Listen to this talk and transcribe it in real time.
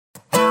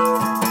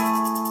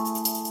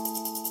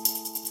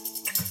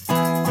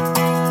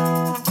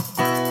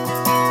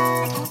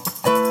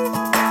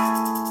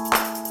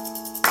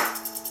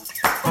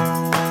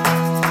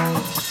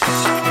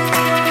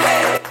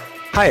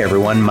Hi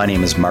everyone, my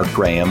name is Mark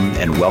Graham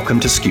and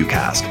welcome to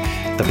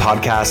SKUcast, the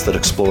podcast that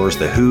explores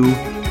the who,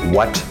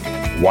 what,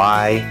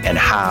 why, and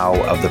how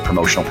of the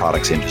promotional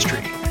products industry.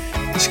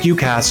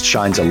 SKUcast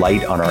shines a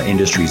light on our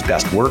industry's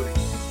best work,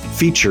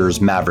 features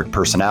maverick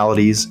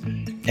personalities,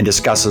 and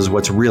discusses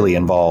what's really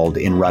involved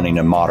in running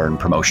a modern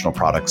promotional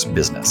products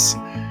business.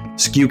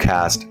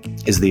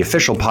 SKUcast is the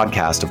official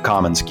podcast of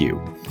commonsku.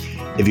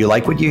 If you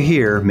like what you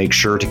hear, make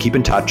sure to keep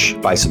in touch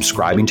by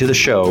subscribing to the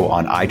show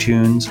on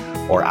iTunes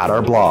or at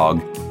our blog,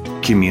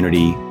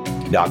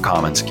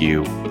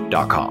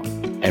 community.commonsku.com.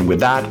 And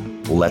with that,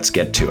 let's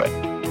get to it.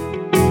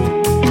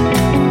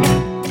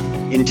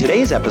 In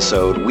today's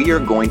episode, we are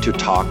going to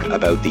talk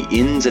about the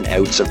ins and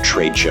outs of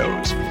trade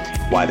shows,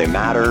 why they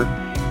matter,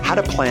 how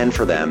to plan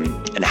for them,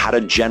 and how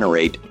to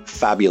generate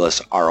fabulous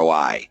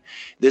ROI.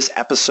 This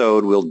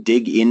episode will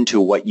dig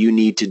into what you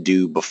need to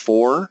do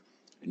before,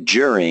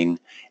 during,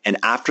 and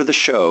after the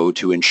show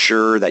to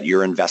ensure that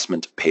your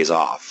investment pays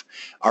off.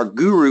 Our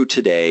guru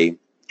today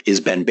is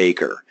Ben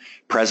Baker,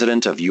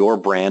 president of Your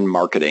Brand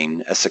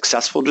Marketing, a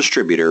successful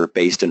distributor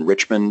based in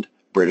Richmond,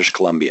 British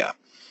Columbia.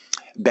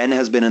 Ben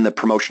has been in the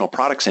promotional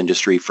products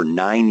industry for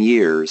 9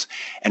 years,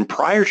 and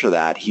prior to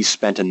that, he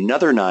spent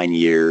another 9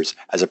 years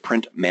as a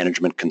print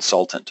management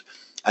consultant.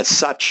 As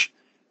such,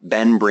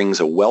 Ben brings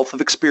a wealth of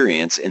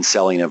experience in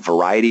selling a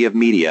variety of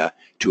media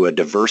to a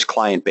diverse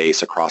client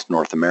base across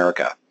North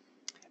America.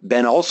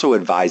 Ben also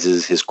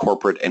advises his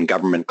corporate and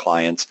government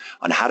clients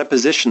on how to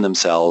position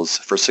themselves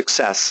for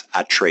success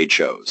at trade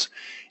shows.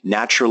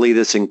 Naturally,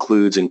 this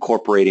includes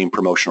incorporating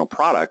promotional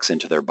products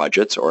into their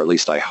budgets, or at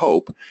least I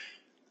hope,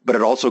 but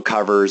it also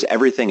covers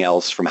everything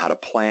else from how to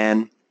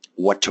plan,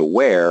 what to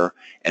wear,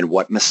 and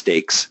what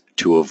mistakes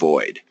to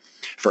avoid.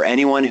 For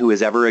anyone who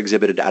has ever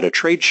exhibited at a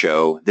trade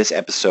show, this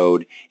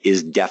episode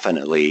is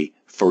definitely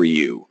for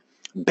you.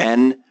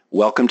 Ben,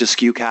 welcome to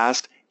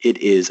SKUcast. It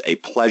is a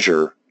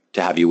pleasure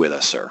to have you with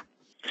us, sir.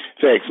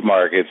 Thanks,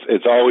 Mark.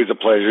 It's always a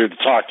pleasure to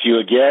talk to you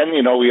again.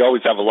 You know, we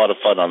always have a lot of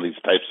fun on these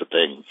types of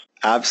things.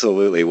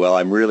 Absolutely. Well,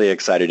 I'm really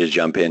excited to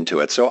jump into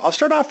it. So I'll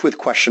start off with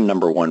question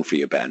number one for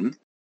you, Ben.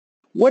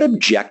 What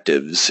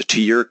objectives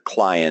do your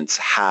clients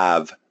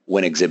have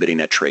when exhibiting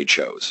at trade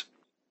shows?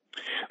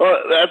 Well,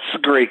 that's a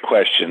great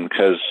question,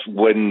 because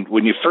when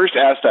you first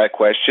ask that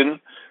question,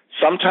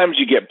 sometimes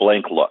you get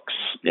blank looks.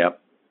 Yep.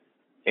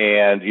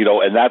 And, you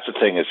know, and that's the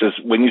thing is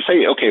when you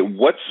say, okay,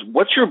 what's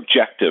your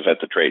objective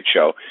at the trade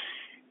show?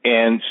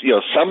 And, you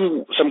know,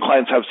 some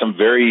clients have some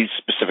very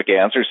specific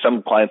answers.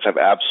 Some clients have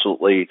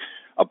absolutely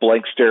a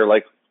blank stare,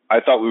 like,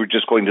 I thought we were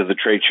just going to the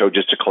trade show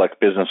just to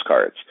collect business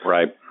cards.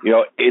 Right.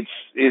 You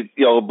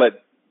know,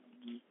 but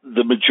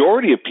the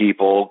majority of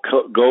people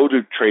go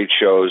to trade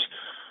shows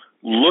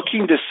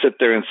looking to sit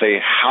there and say,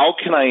 how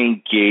can I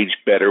engage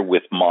better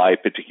with my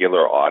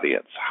particular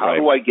audience? How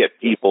do I get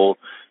people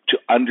to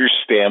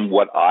understand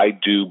what I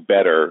do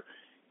better,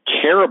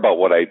 care about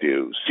what I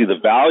do, see the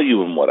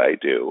value in what I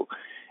do,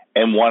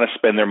 and want to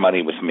spend their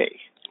money with me?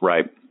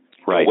 Right.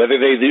 Right. Whether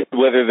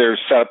they're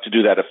set up to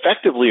do that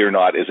effectively or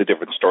not is a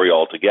different story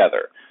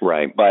altogether.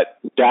 Right. But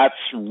that's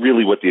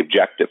really what the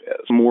objective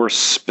is. More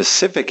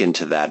specific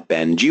into that,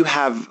 Ben, do you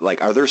have,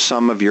 are there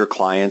some of your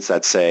clients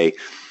that say,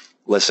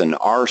 listen,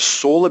 our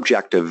sole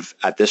objective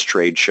at this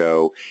trade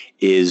show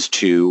is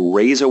to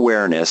raise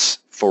awareness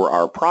for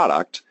our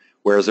product,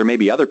 whereas there may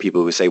be other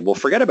people who say, well,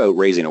 forget about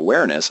raising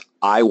awareness.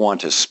 I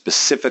want to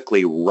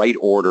specifically write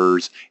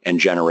orders and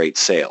generate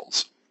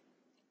sales.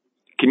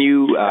 Can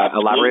you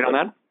elaborate on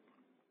that?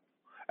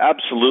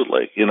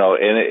 Absolutely. You know,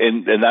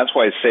 and that's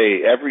why I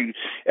say every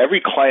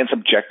client's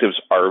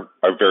objectives are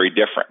very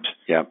different.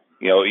 Yeah.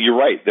 You know, you're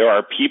right. There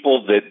are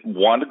people that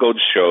want to go to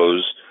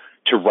shows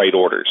to write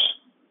orders,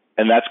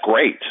 and that's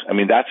great. I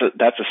mean, that's a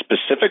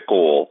specific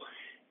goal.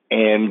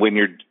 And when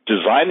you're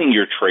designing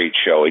your trade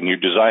show and you're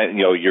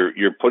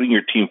putting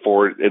your team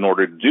forward in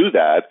order to do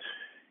that,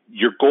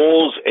 your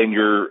goals and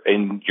your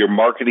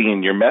marketing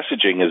and your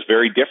messaging is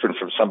very different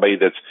from somebody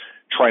that's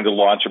trying to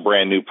launch a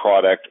brand new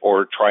product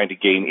or trying to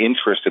gain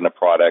interest in a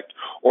product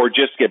or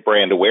just get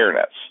brand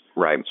awareness.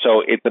 Right.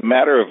 So it's a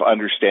matter of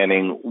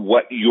understanding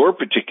what your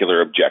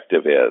particular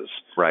objective is.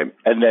 Right.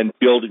 And then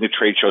building a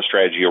trade show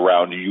strategy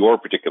around your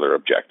particular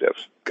objective.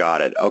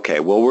 Got it. Okay.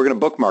 Well, we're going to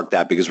bookmark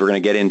that because we're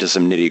going to get into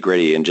some nitty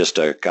gritty in just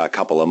a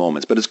couple of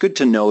moments. But it's good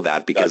to know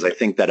that because I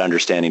think that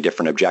understanding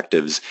different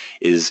objectives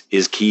is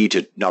key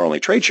to not only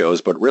trade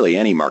shows, but really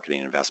any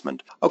marketing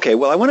investment. Okay.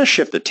 Well, I want to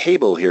shift the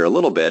table here a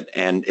little bit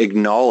and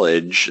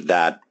acknowledge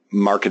that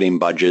marketing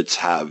budgets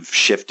have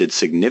shifted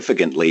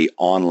significantly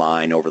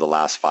online over the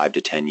last 5 to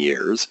 10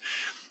 years.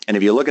 And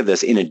if you look at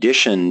this, in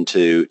addition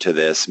to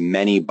this,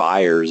 many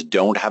buyers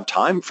don't have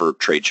time for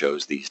trade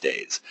shows these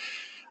days.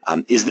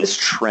 Is this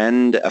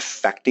trend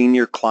affecting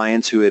your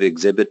clients who would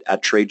exhibit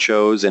at trade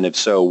shows? And if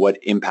so, what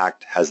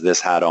impact has this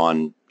had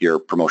on your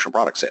promotional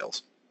product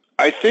sales?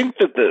 I think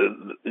that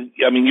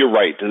you're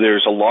right.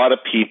 There's a lot of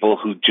people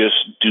who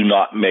just do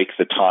not make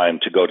the time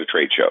to go to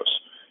trade shows.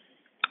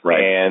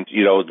 Right. And,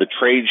 the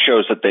trade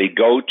shows that they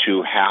go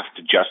to have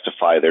to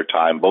justify their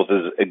time, both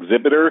as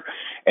exhibitor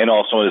and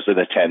also as an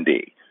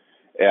attendee.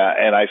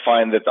 And I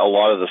find that a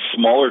lot of the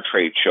smaller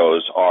trade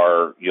shows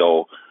are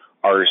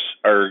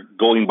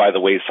going by the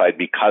wayside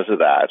because of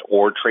that,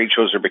 or trade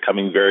shows are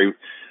becoming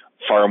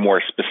far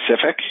more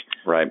specific,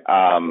 right?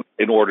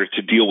 In order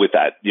to deal with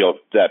that,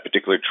 that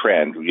particular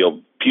trend.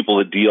 People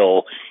that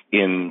deal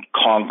in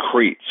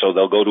concrete, so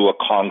they'll go to a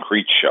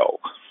concrete show.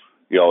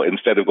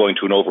 Instead of going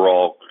to an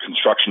overall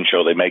construction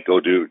show, they might go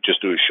do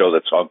a show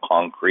that's on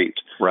concrete.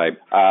 Right.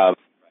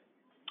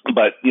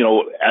 But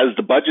as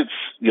the budgets,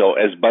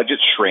 as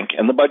budgets shrink,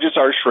 and the budgets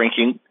are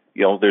shrinking,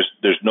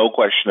 there's no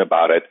question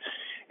about it.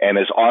 And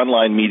as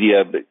online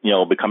media,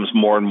 becomes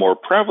more and more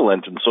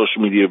prevalent, and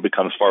social media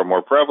becomes far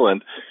more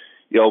prevalent,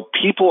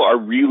 people are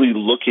really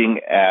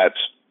looking at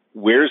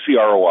where's the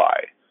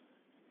ROI,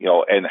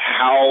 and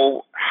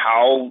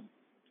how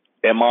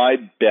am I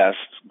best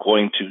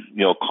going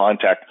to,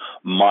 contact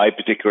my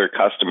particular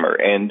customer?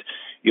 And,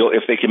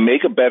 if they can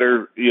make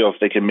better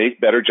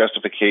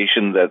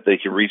justification that they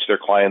can reach their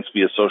clients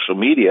via social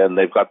media, and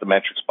they've got the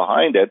metrics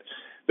behind it,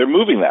 they're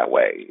moving that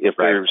way. If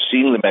they're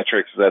seeing the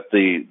metrics that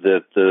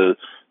the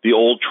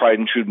old tried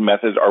and true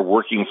methods are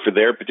working for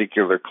their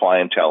particular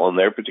clientele and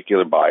their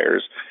particular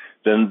buyers,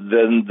 then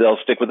they'll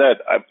stick with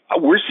that.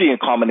 We're seeing a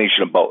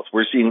combination of both.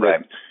 We're seeing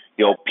that,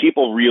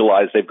 people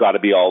realize they've got to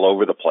be all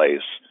over the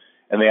place,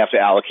 and they have to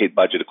allocate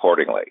budget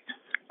accordingly.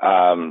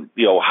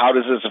 How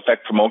does this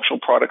affect promotional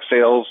product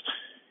sales?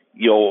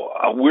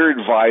 We're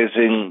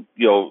advising,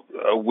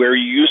 where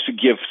you used to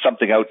give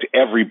something out to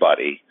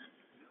everybody,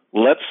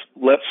 let's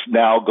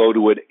now go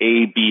to an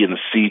A, B, and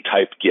C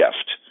type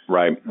gift.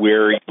 Right.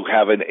 Where you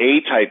have an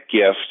A type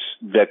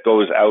gift that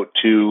goes out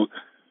to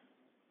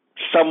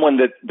someone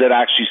that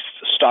actually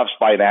stops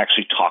by and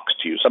actually talks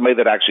to you, somebody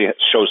that actually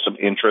shows some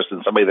interest,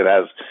 and somebody that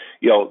has,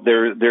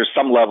 there's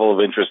some level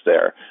of interest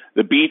there.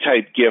 The B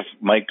type gift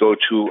might go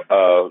to,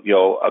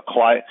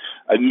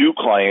 a new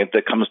client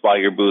that comes by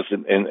your booth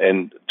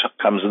and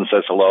comes and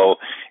says hello.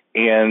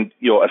 And,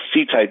 a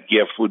C type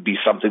gift would be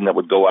something that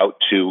would go out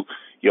to,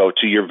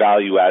 to your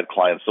value add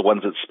clients, the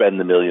ones that spend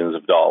the millions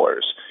of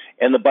dollars.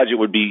 And the budget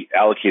would be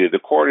allocated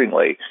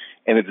accordingly.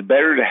 And it's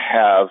better to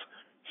have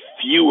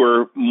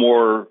fewer,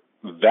 more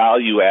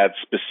value add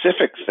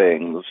specific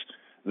things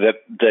that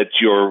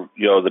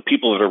the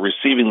people that are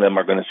receiving them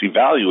are going to see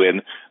value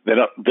in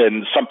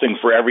than something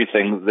for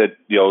everything that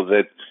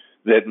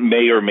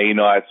may or may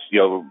not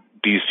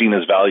be seen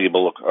as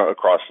valuable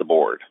across the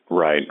board.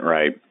 Right.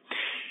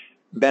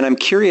 Ben, I'm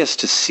curious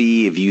to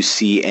see if you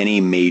see any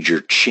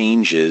major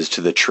changes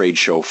to the trade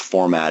show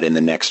format in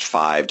the next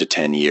 5 to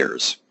 10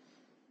 years.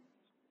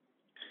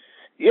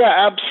 Yeah,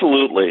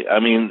 absolutely. I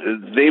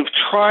mean, they've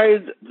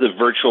tried the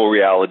virtual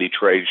reality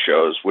trade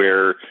shows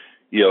where,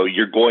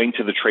 you're going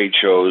to the trade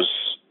shows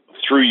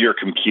through your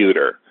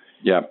computer.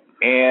 Yeah.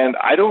 And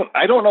I don't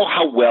know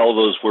how well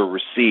those were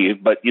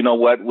received, but you know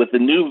what? With the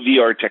new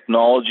VR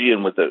technology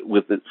and with the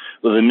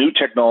new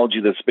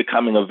technology that's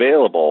becoming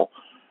available,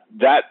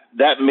 that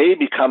may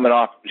become an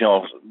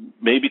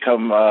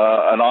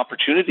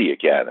opportunity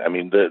again. I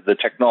mean, the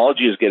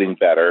technology is getting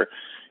better.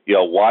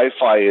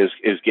 Wi-Fi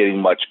is getting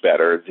much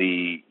better.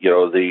 The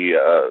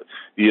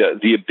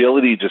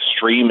ability to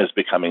stream is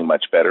becoming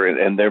much better,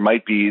 and there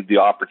might be the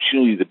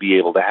opportunity to be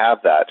able to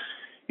have that.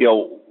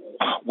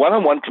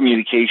 One-on-one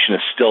communication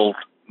is still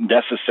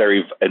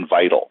necessary and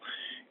vital,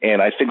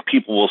 and I think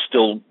people will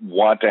still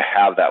want to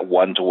have that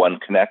one-to-one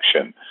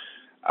connection.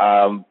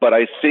 But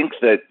I think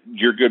that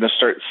you're going to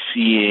start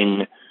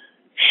seeing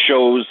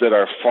shows that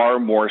are far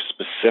more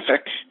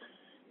specific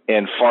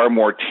and far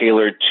more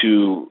tailored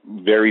to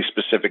very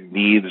specific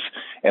needs.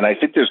 And I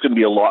think there's going to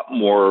be a lot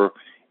more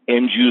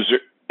end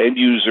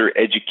user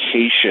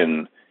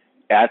education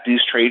at these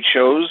trade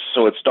shows.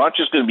 So it's not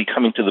just going to be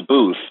coming to the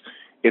booth.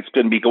 It's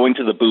going to be going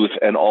to the booth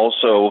and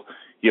also,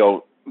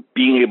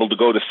 being able to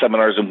go to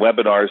seminars and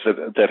webinars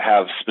that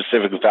have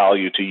specific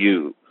value to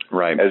you,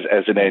 right,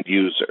 as an end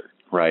user.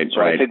 Right.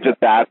 So I think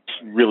that's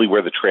really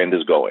where the trend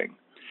is going.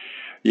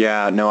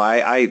 Yeah, no,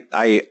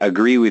 I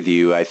agree with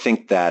you. I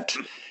think that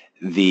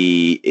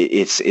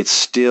it's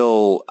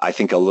still, I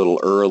think, a little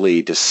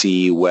early to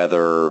see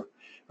whether,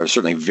 or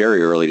certainly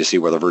very early to see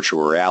whether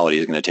virtual reality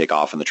is going to take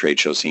off in the trade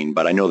show scene.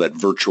 But I know that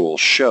virtual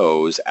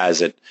shows,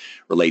 as it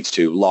relates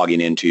to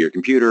logging into your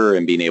computer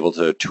and being able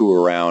to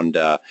tour around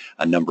a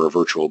number of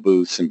virtual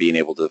booths and being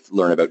able to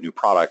learn about new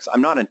products,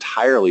 I'm not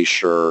entirely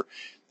sure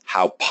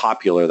how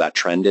popular that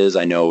trend is.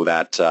 I know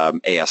that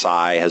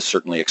ASI has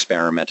certainly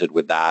experimented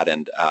with that,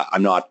 and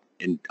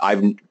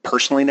I've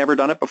personally never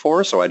done it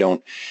before, so I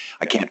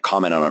can't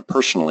comment on it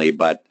personally,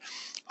 but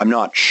I'm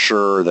not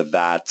sure that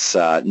that's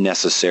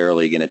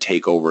necessarily going to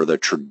take over the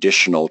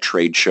traditional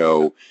trade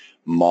show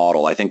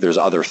model. I think there's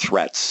other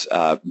threats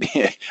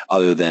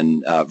other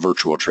than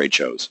virtual trade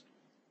shows.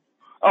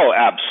 Oh,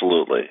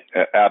 absolutely.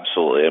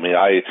 Absolutely. I mean,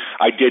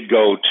 I did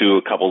go to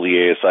a couple of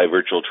the ASI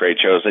virtual trade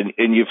shows,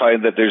 and you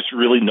find that there's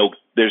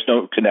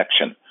no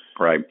connection.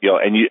 Right.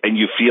 And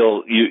you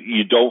feel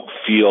you don't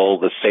feel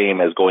the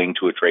same as going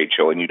to a trade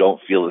show, and you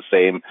don't feel the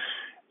same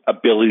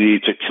ability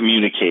to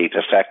communicate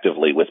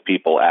effectively with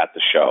people at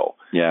the show.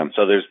 Yeah.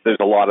 So there's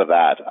a lot of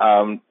that.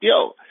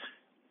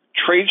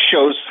 Trade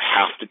shows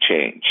have to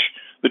change.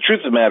 The truth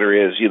of the matter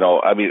is,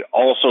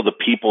 also the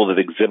people that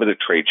exhibit at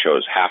trade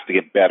shows have to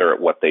get better at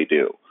what they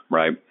do.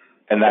 Right.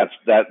 And that's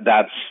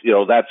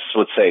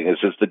what's saying is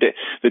the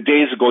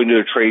days of going to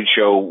a trade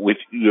show with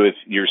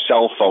your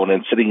cell phone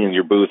and sitting in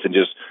your booth and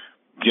just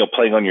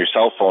playing on your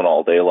cell phone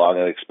all day long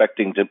and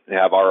expecting to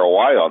have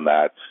ROI on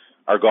that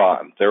are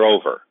gone. They're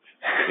over.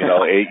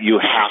 You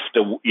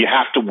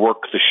have to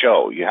work the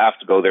show. You have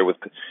to go there with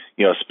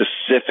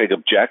specific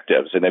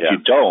objectives, and if you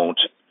don't,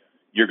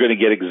 you're going to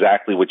get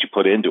exactly what you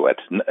put into it,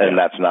 and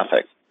that's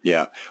nothing.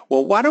 Yeah.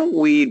 Well, why don't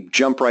we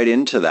jump right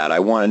into that? I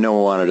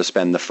wanted to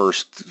spend the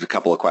first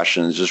couple of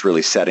questions just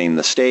really setting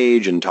the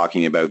stage and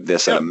talking about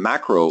this at a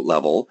macro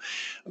level.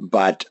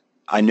 But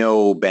I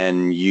know,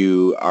 Ben,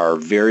 you are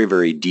very,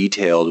 very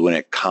detailed when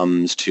it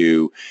comes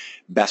to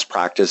best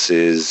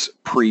practices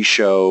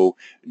pre-show,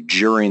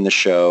 during the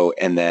show,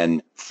 and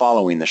then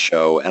following the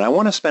show. And I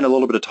want to spend a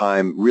little bit of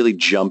time really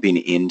jumping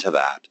into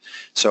that.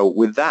 So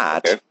with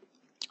that,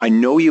 I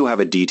know you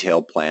have a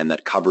detailed plan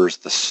that covers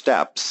the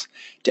steps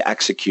to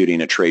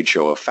executing a trade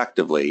show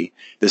effectively.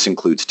 This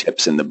includes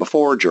tips in the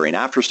before, during,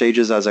 after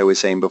stages, as I was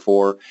saying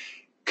before.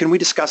 Can we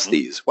discuss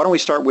these? Why don't we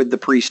start with the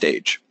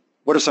pre-stage?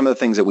 What are some of the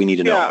things that we need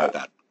to know about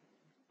that?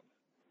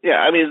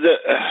 Yeah,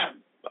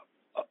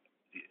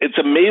 it's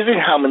amazing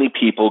how many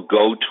people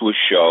go to a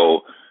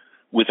show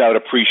without a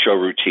pre-show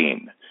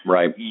routine.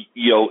 Right.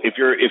 If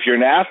you're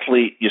an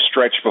athlete, you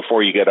stretch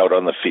before you get out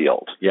on the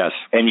field. Yes.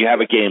 And you have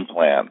a game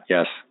plan.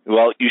 Yes.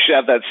 Well, you should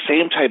have that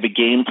same type of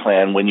game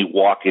plan when you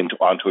walk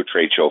onto a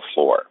trade show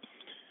floor.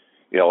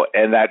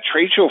 And that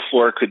trade show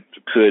floor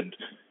could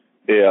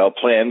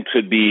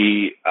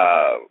be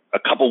a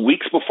couple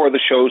weeks before the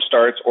show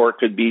starts, or it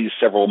could be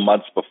several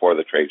months before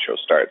the trade show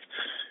starts.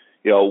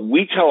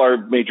 We tell our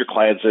major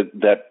clients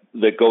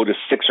that go to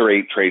 6 or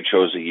 8 trade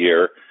shows a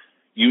year,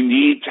 you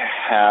need to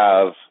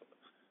have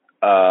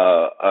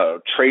a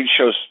trade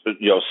show,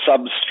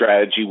 sub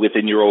strategy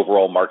within your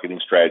overall marketing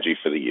strategy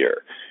for the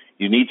year.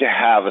 You need to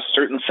have a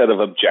certain set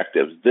of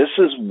objectives. This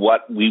is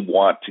what we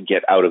want to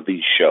get out of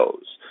these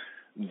shows.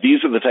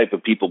 These are the type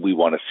of people we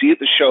want to see at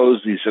the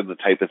shows. These are the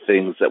type of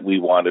things that we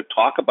want to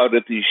talk about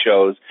at these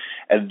shows.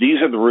 And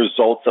these are the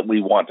results that we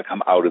want to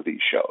come out of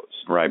these shows.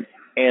 Right.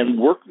 And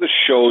work the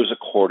shows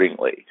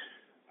accordingly.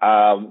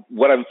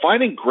 What I'm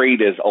finding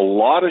great is a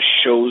lot of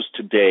shows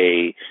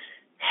today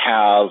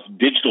have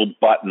digital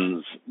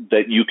buttons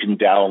that you can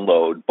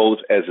download both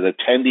as an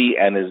attendee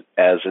and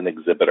as an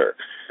exhibitor.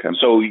 Okay.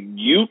 So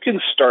you can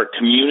start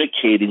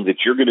communicating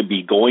that you're going to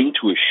be going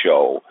to a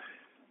show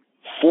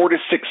 4 to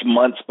 6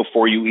 months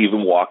before you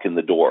even walk in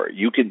the door.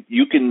 You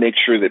can make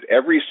sure that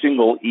every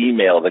single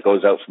email that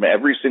goes out from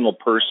every single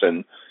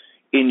person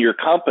in your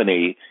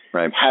company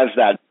has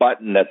that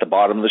button at the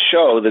bottom of the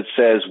show that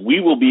says,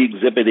 we will be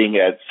exhibiting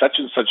at such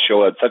and such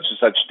show at such and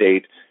such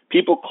date.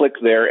 People click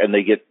there and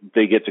they get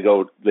to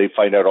go, they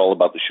find out all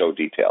about the show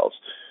details.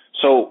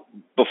 So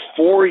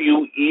before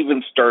you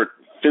even start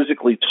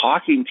physically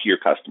talking to your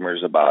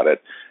customers about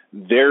it,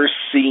 they're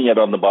seeing it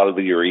on the bottom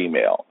of your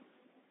email.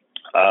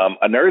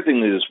 Another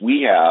thing is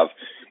we have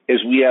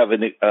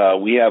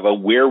a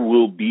where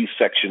we'll be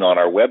section on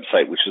our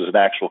website, which is an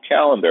actual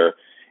calendar,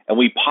 and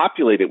we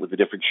populate it with the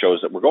different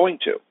shows that we're going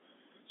to.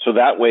 So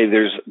that way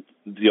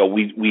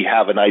we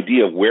have an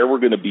idea of where we're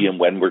going to be and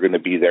when we're going to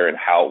be there and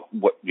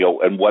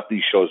what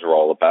these shows are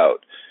all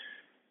about.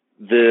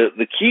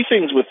 The key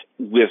things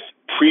with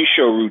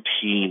pre-show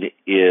routine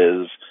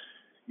is,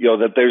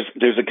 that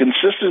there's a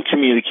consistent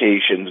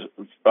communication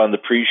on the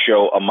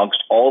pre-show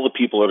amongst all the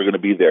people that are going to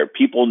be there.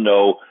 People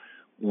know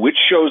which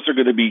shows they're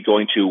going to be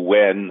going to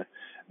when,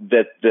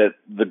 that the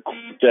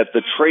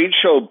trade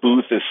show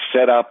booth is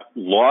set up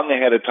long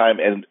ahead of time,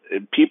 and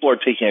people are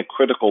taking a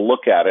critical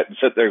look at it and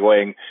sit there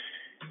going,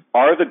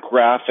 are the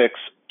graphics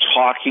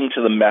talking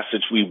to the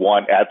message we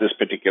want at this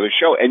particular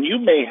show? And you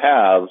may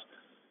have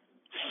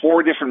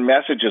 4 different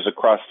messages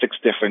across 6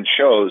 different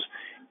shows,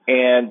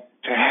 and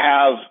to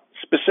have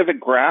specific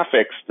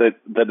graphics that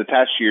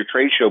attach to your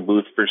trade show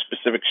booth for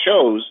specific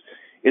shows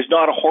is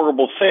not a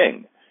horrible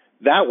thing.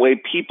 That way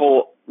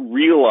people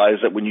realize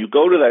that when you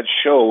go to that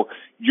show,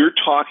 you're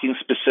talking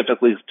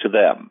specifically to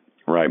them.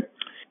 Right.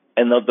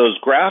 And those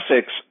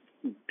graphics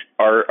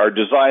are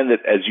designed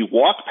that as you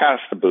walk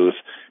past the booth,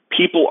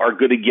 people are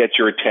going to get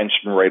your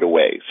attention right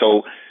away.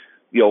 So,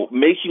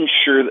 making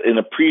sure in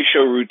a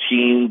pre-show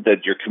routine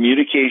that your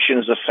communication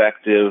is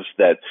effective,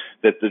 that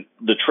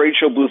the trade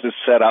show booth is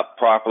set up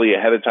properly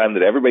ahead of time,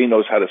 that everybody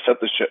knows how to set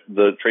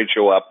the trade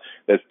show up,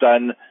 that's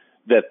done,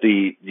 that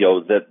the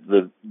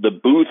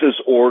booth is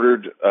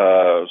ordered,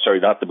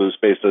 not the booth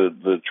space,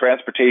 the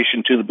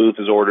transportation to the booth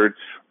is ordered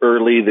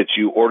early, that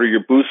you order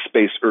your booth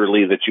space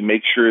early, that you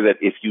make sure that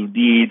if you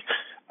need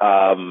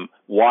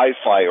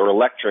Wi-Fi or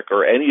electric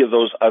or any of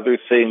those other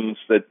things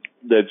that's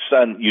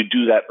done, you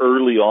do that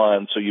early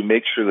on, so you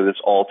make sure that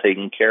it's all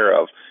taken care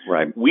of.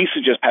 Right. We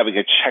suggest having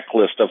a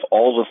checklist of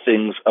all the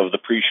things of the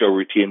pre-show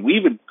routine. We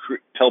even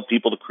tell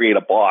people to create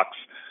a box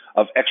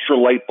of extra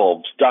light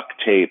bulbs, duct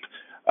tape,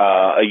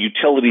 a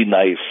utility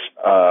knife,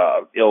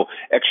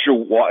 extra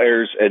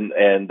wires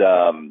and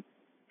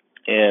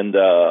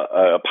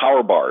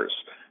power bars,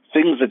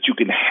 things that you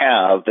can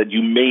have that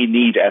you may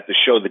need at the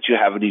show that you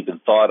haven't even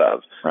thought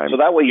of. Right. So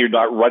that way you're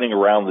not running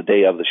around the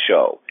day of the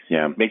show.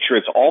 Yeah. Make sure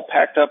it's all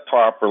packed up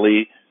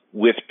properly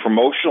with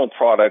promotional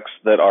products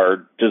that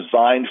are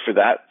designed for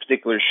that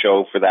particular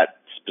show, for that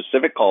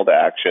specific call to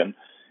action.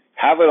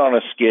 Have it on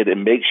a skid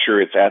and make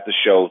sure it's at the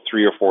show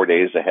 3 or 4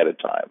 days ahead of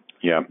time.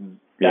 Yeah.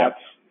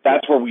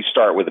 That's where we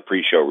start with the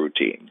pre-show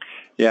routine.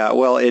 Yeah.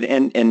 Well,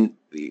 and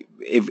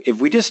if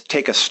we just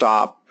take a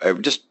stop,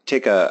 just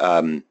take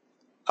a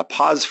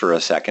pause for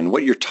a second,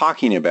 what you're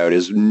talking about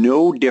is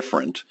no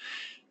different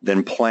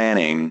than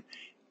planning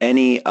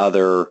any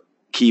other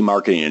key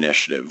marketing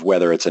initiative,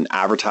 whether it's an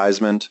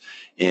advertisement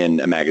in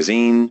a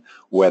magazine,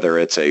 whether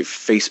it's a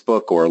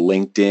Facebook or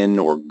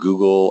LinkedIn or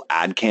Google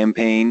ad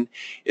campaign.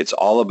 It's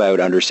all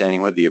about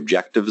understanding what the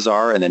objectives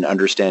are and then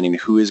understanding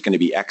who is going to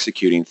be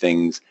executing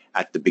things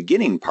at the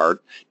beginning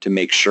part to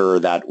make sure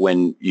that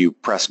when you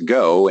press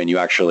go and you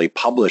actually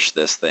publish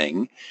this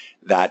thing,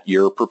 that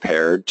you're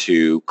prepared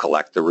to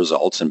collect the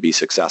results and be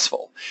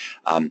successful.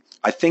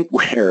 I think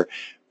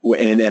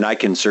and I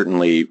can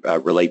certainly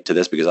relate to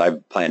this because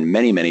I've planned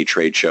many, many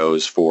trade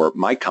shows for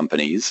my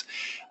companies.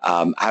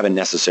 I haven't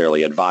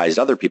necessarily advised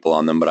other people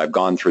on them, but I've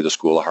gone through the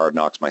school of hard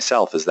knocks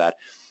myself, is that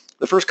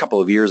the first couple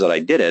of years that I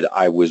did it,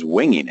 I was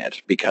winging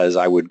it because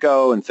I would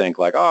go and think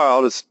like,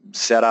 I'll just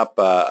set up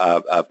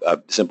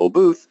a simple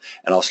booth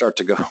and I'll start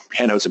to go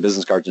hand out some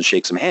business cards and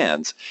shake some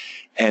hands.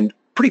 And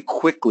pretty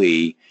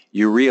quickly,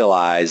 you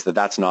realize that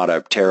that's not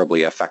a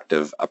terribly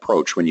effective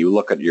approach when you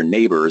look at your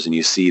neighbors and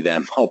you see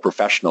them all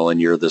professional and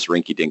you're this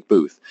rinky-dink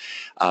booth.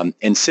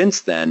 And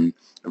since then,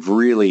 I've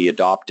really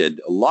adopted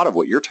a lot of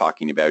what you're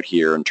talking about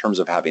here in terms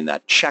of having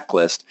that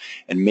checklist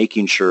and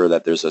making sure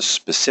that there's a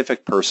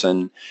specific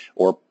person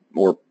or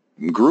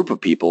group of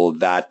people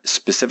that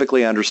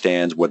specifically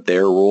understands what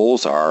their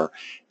roles are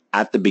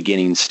at the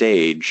beginning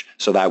stage.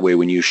 So that way,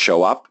 when you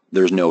show up,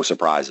 there's no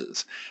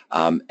surprises.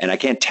 And I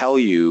can't tell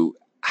you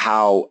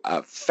how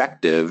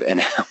effective and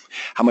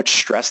how much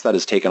stress that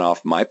has taken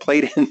off my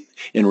plate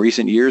in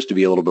recent years to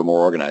be a little bit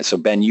more organized. So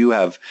Ben, you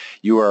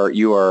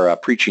are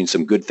preaching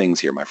some good things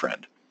here, my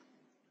friend.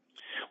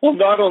 Well,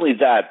 not only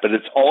that, but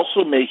it's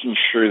also making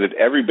sure that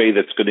everybody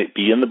that's going to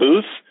be in the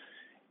booth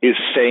is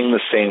saying the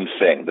same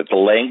thing, that the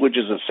language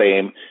is the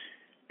same.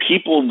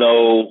 People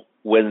know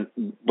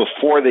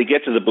before they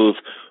get to the booth,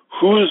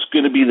 who's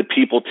going to be the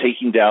people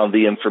taking down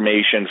the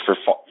information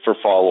for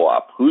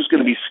follow-up? Who's going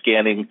to be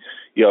scanning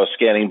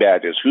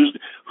badges?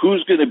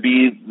 Who's going to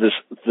be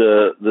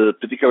the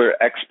particular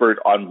expert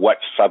on what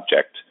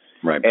subject?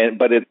 Right.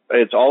 But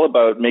it's all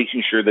about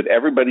making sure that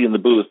everybody in the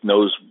booth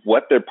knows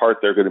what their part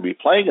they're going to be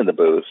playing in the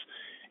booth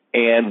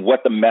and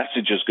what the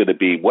message is going to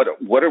be. What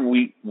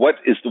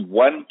is the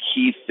one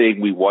key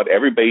thing we want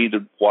everybody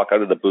to walk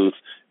out of the booth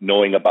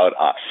knowing about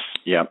us?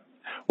 Yeah.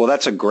 Well,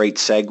 that's a great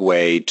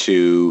segue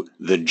to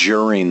the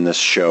during the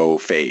show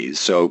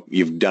phase. So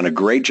you've done a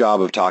great job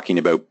of talking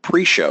about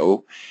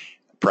pre-show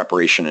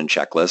preparation and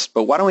checklist,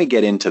 but why don't we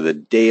get into the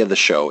day of the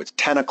show? It's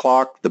 10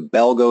 o'clock, the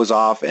bell goes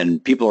off,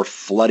 and people are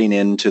flooding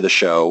into the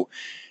show.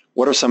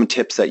 What are some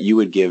tips that you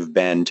would give,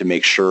 Ben, to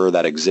make sure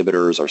that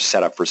exhibitors are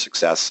set up for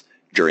success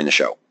during the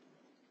show?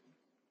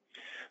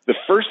 The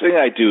first thing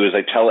I do is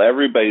I tell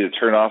everybody to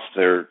turn off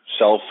their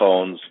cell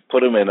phones,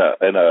 put them in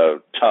a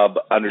tub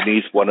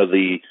underneath one of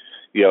the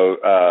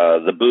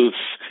booths,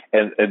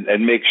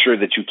 and make sure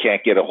that you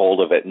can't get a hold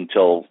of it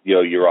until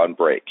you're on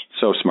break.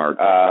 So smart.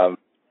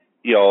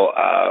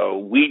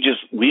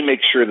 We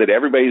make sure that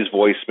everybody's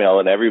voicemail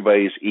and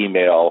everybody's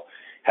email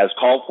has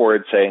call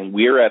forward saying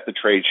we're at the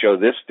trade show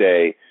this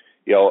day.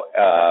 Here's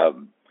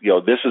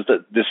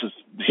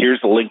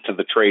the link to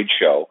the trade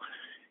show,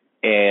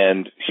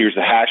 and here's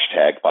the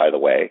hashtag, by the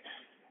way.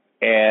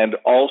 And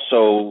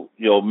also,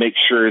 make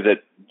sure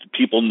that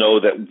people know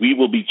that we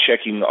will be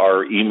checking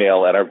our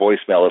email and our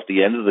voicemail at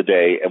the end of the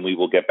day, and we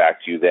will get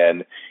back to you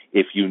then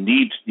if you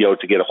need,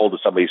 to get a hold of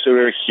somebody. So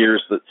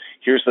here's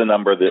the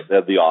number of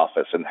the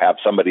office, and have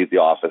somebody at the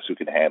office who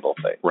can handle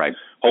things. Right.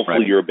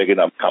 Hopefully, you're a big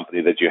enough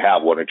company that you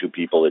have one or two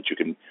people that you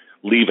can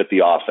leave at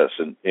the office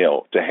and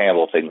to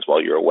handle things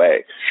while you're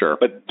away. Sure.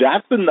 But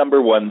that's the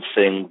number one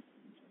thing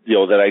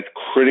that I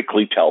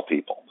critically tell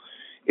people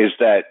is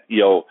that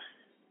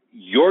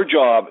your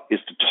job is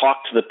to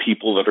talk to the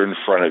people that are in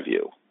front of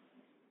you,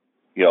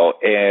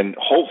 and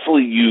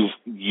hopefully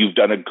you've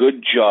done a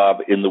good job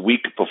in the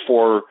week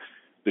before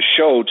the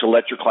show to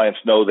let your clients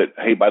know that,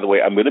 hey, by the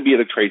way, I'm going to be at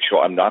a trade show.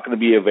 I'm not going to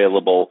be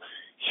available.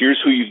 Here's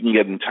who you can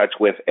get in touch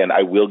with, and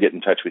I will get in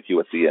touch with you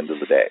at the end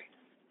of the day.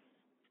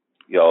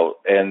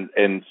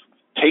 And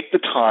take the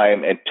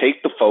time and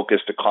take the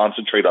focus to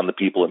concentrate on the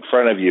people in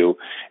front of you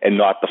and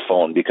not the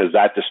phone, because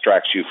that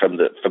distracts you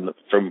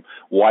from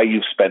why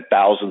you've spent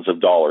thousands of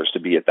dollars to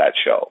be at that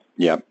show.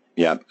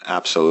 Yeah,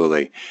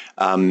 absolutely.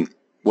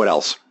 What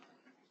else?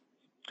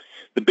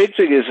 The big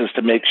thing is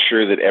to make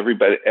sure that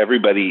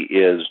everybody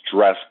is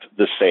dressed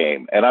the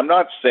same. And I'm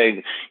not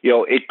saying,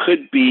 it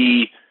could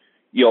be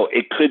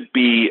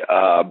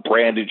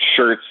branded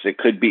shirts. It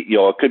could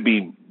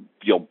be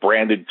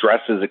branded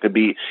dresses. It could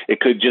be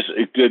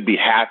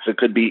hats. It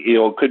could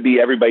be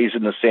everybody's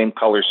in the same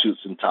color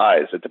suits and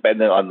ties. It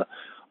depends on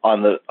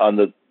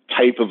the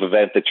type of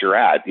event that you're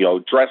at.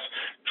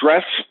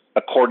 Dress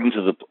according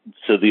to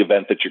the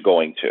event that you're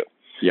going to.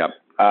 Yeah.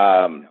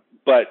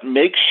 But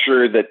make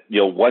sure that,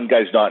 one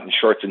guy's not in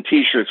shorts and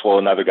t-shirts while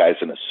another guy's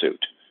in a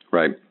suit.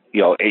 Right.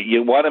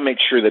 You want to make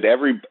sure that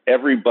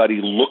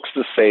everybody looks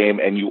the same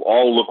and you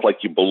all look like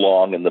you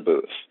belong in the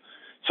booth.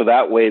 So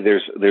that way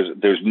there's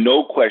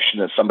no question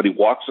that somebody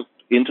walks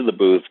into the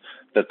booth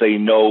that they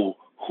know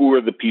who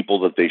are the people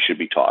that they should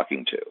be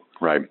talking to.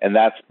 Right. And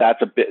that's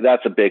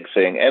a big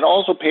thing. And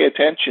also pay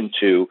attention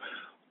to,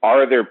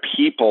 are there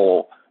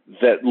people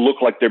that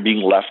look like they're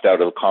being left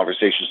out of the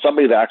conversation?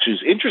 Somebody that actually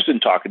is interested in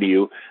talking to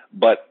you,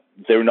 but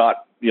they're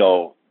not,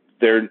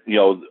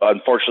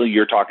 unfortunately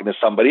you're talking to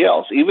somebody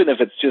else, even if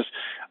it's just,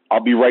 I'll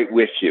be right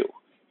with you,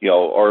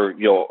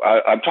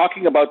 I'm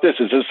talking about this.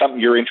 Is this something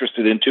you're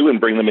interested in too? And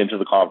bring them into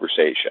the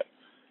conversation.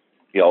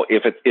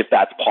 If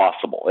that's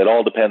possible. It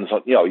all depends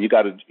on, you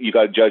got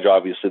to judge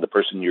obviously the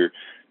person you're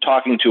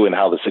talking to and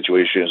how the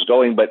situation is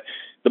going, but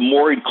the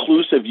more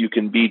inclusive you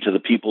can be to the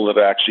people that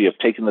actually have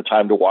taken the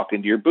time to walk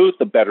into your booth,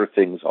 the better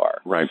things are.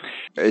 Right.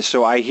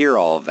 So I hear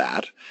all of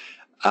that.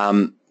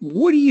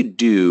 What do you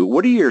do?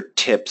 What are your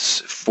tips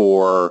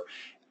for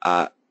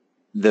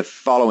the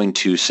following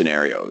two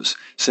scenarios?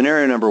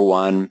 Scenario number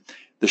one,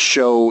 the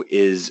show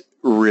is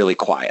really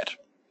quiet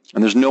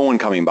and there's no one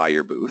coming by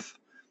your booth.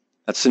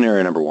 That's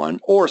scenario number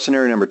one. Or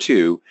scenario number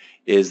two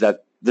is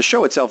that the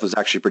show itself is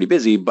actually pretty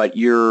busy, but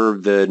you're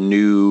the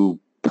new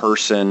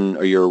person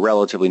or you're a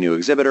relatively new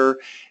exhibitor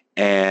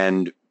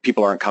and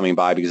people aren't coming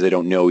by because they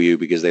don't know you,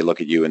 because they look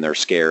at you and they're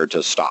scared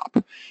to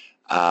stop.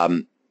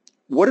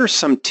 What are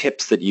some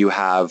tips that you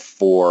have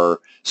for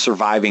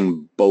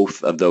surviving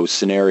both of those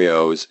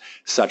scenarios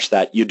such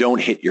that you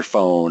don't hit your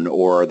phone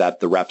or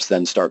that the reps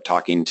then start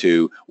talking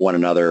to one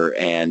another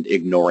and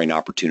ignoring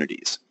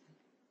opportunities?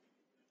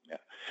 Yeah.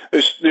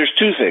 There's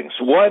two things.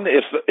 One,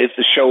 if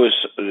the show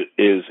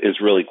is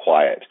really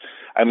quiet.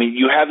 I mean,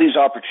 you have these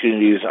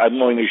opportunities. I'm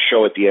going to a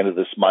show at the end of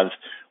this month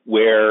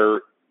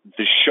where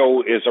the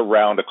show is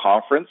around a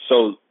conference.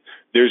 So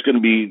there's going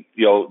to be,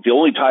 the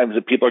only times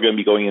that people are going to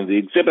be going into the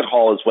exhibit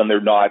hall is when they're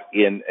not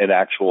in an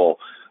actual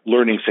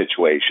learning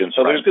situation.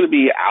 So There's going to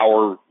be an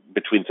hour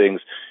between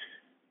things.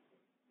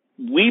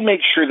 We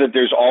make sure that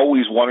there's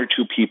always one or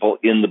two people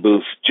in the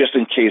booth just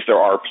in case there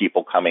are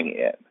people coming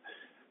in.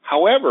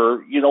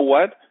 However, you know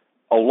what?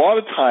 A lot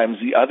of times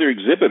the other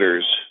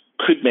exhibitors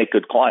could make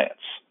good clients.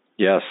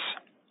 Yes.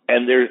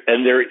 And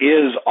there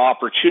is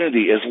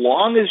opportunity as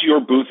long as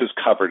your booth is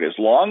covered, as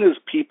long as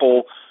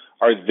people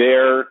are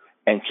there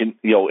and can,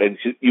 and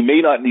you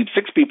may not need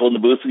 6 people in the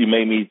booth, you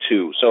may need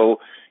 2. So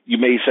you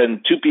may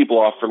send 2 people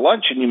off for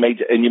lunch and you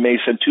may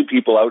send 2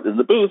 people out in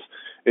the booth,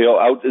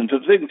 out into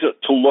the thing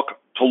to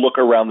look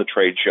around the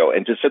trade show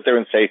and to sit there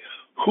and say,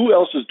 who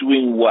else is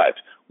doing what?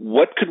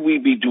 What could we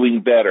be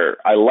doing better?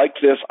 I like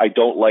this. I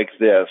don't like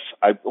this.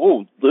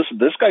 Listen,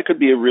 this guy could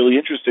be a really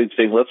interesting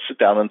thing. Let's sit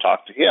down and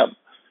talk to him.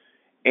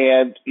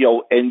 And,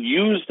 and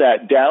use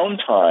that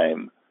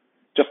downtime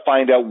to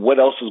find out what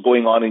else is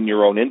going on in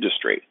your own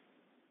industry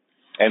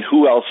and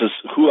who else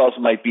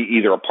might be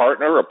either a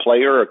partner, a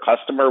player, a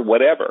customer,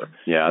 whatever.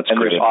 Yeah, that's and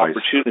great there's advice.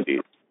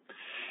 Opportunities.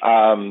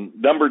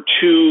 Number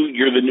 2,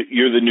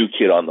 you're the new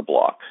kid on the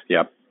block.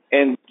 Yep.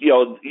 And,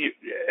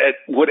 at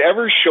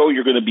whatever show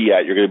you're going to be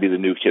at, you're going to be the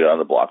new kid on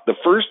the block. The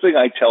first thing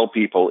I tell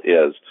people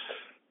is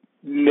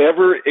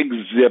never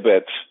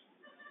exhibit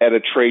at a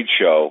trade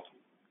show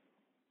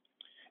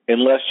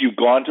unless you've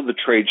gone to the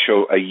trade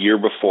show a year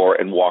before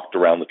and walked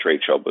around the trade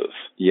show booth.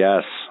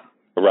 Yes.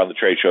 Around the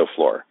trade show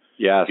floor.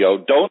 Yes.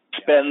 Don't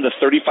spend the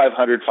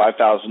 $3,500,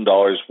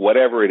 $5,000,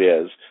 whatever it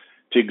is,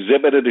 to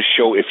exhibit at a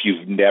show if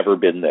you've never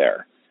been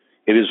there.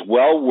 It is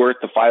well worth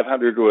the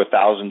 $500 or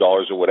 $1,000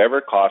 or whatever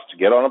it costs to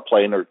get on a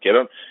plane or get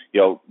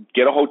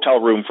a hotel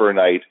room for a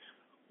night,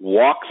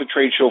 walk the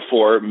trade show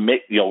floor,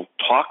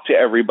 talk to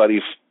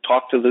everybody,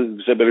 talk to the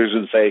exhibitors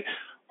and say,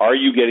 are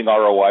you getting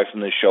ROI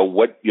from this show?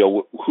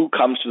 Who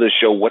comes to this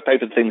show? What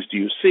type of things do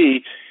you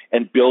see?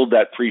 And build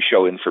that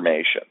pre-show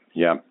information.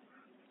 Yeah.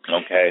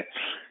 Okay.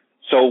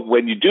 So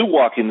when you do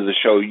walk into the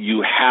show,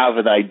 you have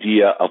an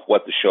idea of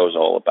what the show is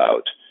all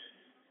about.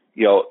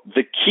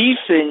 The key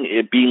thing,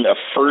 it being a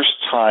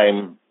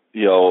first-time,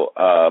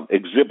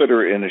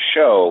 exhibitor in a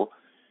show,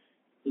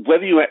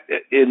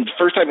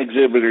 first-time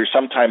exhibitors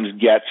sometimes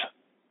get,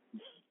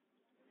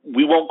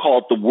 we won't call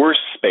it the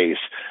worst space,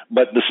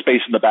 but the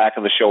space in the back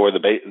of the show or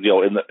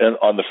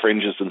on the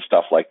fringes and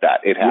stuff like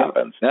that. It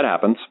happens. That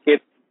happens.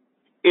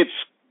 it's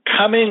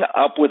coming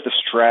up with a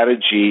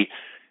strategy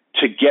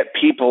to get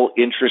people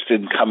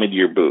interested in coming to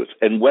your booth.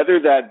 And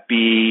whether that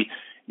be,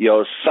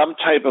 some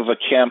type of a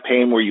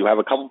campaign where you have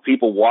a couple of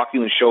people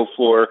walking the show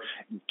floor,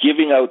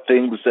 giving out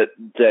things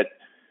that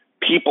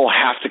people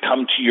have to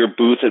come to your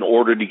booth in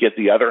order to get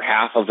the other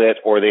half of it,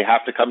 or they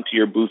have to come to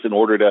your booth in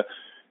order to,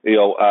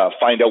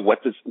 find out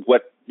what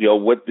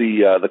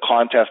the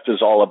contest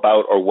is all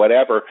about or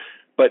whatever.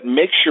 But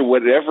make sure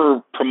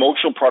whatever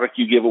promotional product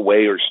you give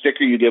away or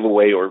sticker you give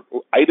away or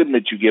item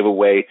that you give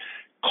away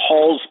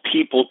calls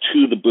people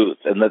to the booth,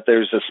 and that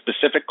there's a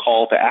specific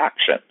call to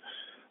action.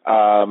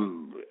 I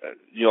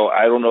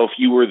don't know if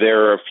you were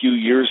there a few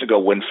years ago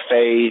when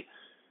Faye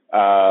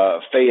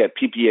at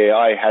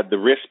PPAI had the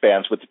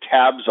wristbands with the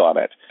tabs on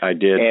it. I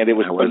did. And it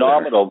was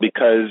phenomenal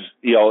because,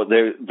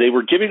 they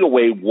were giving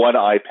away one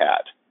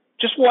iPad,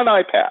 just one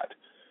iPad.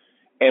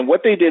 And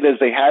what they did is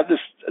they had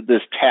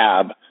this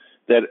tab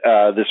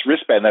this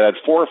wristband that had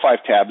 4 or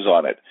 5 tabs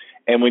on it.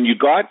 And when you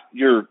got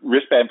your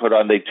wristband put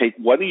on, they'd take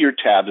one of your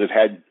tabs that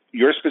had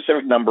your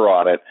specific number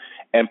on it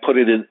and put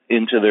it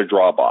into their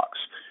draw box.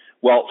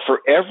 Well,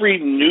 for every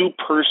new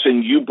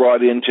person you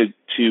brought in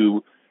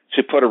to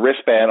put a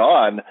wristband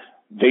on,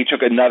 they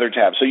took another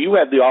tab. So you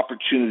had the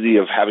opportunity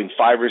of having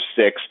 5 or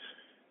 6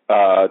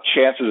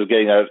 chances of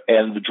getting out,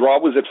 and the draw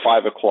was at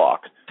 5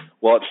 o'clock.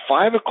 Well, at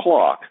 5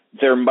 o'clock,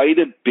 there might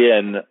have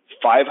been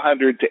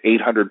 500 to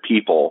 800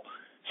 people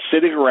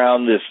sitting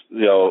around this,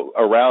 little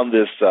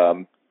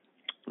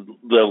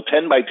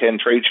 10 by 10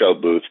 trade show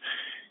booth,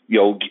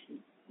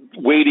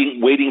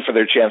 waiting for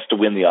their chance to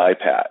win the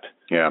iPad.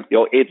 Yeah.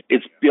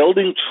 It's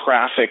building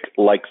traffic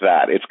like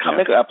that. It's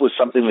coming up with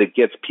something that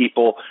gets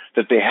people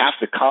that they have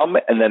to come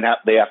and then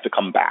they have to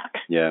come back.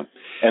 Yeah.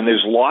 And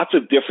there's lots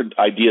of different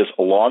ideas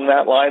along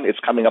that line. It's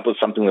coming up with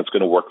something that's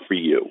going to work for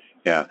you.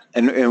 Yeah.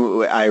 And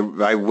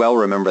I well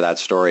remember that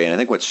story. And I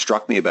think what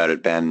struck me about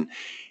it, Ben,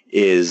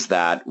 is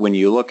that when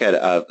you look at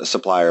a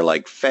supplier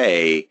like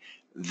Faye,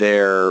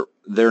 they're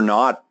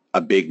not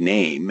a big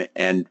name,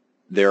 and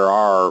there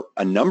are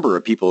a number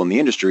of people in the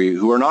industry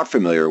who are not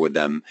familiar with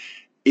them.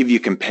 If you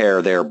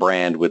compare their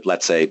brand with,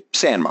 let's say,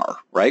 Sanmar,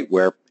 right,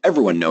 where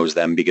everyone knows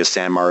them because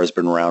Sanmar has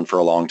been around for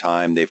a long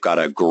time. They've got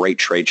a great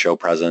trade show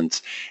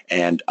presence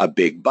and a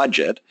big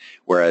budget,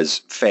 whereas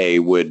Faye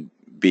would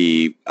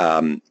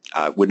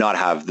not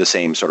have the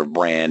same sort of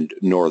brand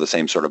nor the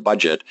same sort of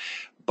budget.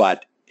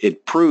 But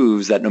it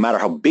proves that no matter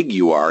how big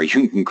you are,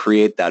 you can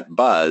create that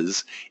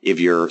buzz if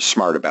you're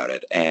smart about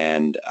it.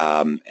 And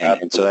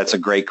so that's a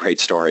great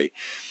story.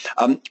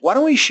 Why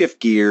don't we shift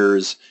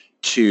gears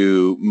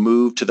to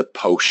move to the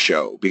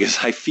post-show? Because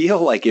I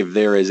feel like if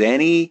there is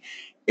any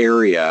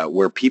area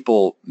where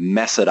people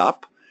mess it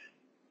up,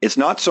 it's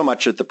not so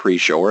much at the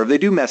pre-show, or if they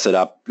do mess it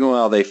up,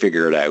 well, they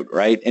figure it out,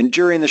 right? And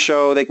during the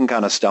show, they can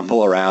kind of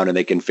stumble around and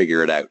they can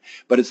figure it out.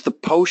 But it's the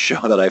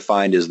post-show that I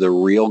find is the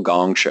real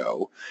gong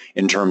show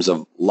in terms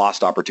of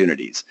lost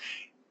opportunities.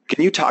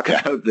 Can you talk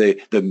about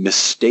the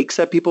mistakes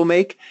that people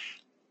make,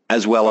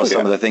 as well as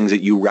some of the things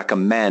that you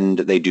recommend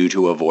they do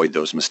to avoid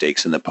those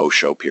mistakes in the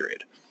post-show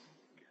period?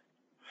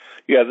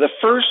 Yeah, the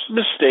first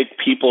mistake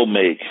people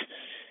make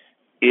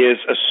is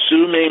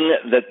assuming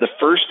that the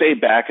first day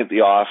back at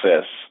the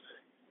office,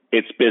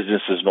 it's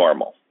business as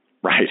normal.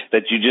 Right.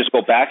 That you just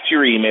go back to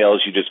your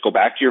emails, you just go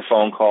back to your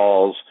phone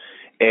calls,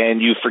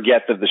 and you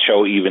forget that the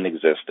show even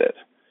existed.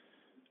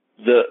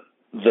 The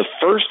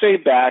first day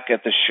back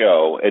at the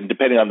show, and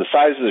depending on the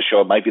size of the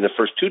show, it might be the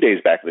first 2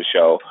 days back of the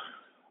show,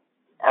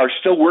 are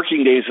still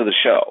working days of the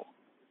show.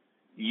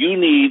 You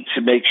need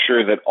to make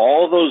sure that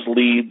all those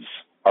leads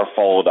are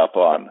followed up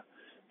on,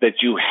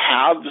 that you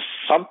have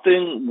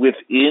something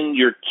within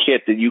your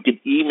kit that you can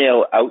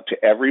email out to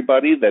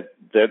everybody that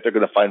they're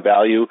going to find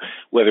value,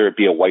 whether it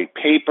be a white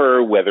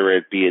paper, whether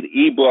it be an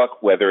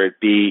ebook, whether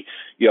it be,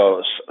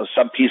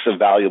 some piece of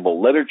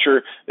valuable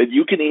literature that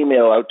you can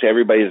email out to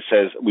everybody that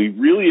says, we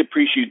really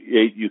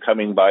appreciate you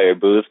coming by our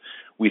booth.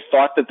 We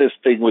thought that this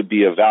thing would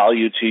be of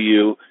value to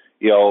you.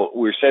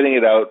 We're sending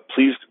it out.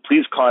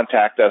 Please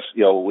contact us,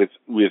 with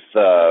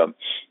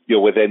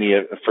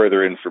any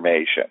further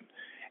information.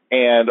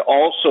 And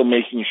also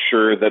making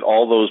sure that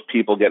all those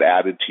people get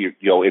added to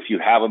your, if you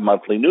have a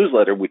monthly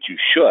newsletter, which you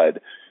should,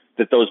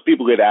 that those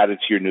people get added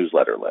to your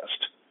newsletter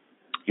list.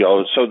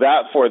 So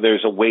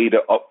there's a way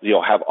to,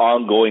 have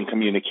ongoing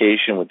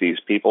communication with these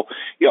people,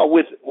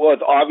 with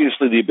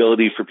obviously the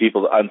ability for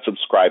people to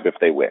unsubscribe if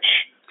they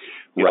wish.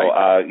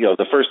 Right.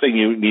 The first thing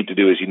you need to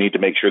do is you need to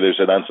make sure there's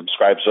an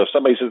unsubscribe. So if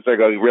somebody sits there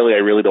going, I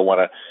really don't want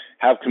to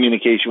have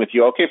communication with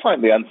you. Okay, fine.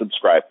 They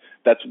unsubscribe.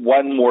 That's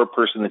one more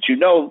person that is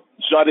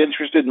not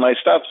interested in my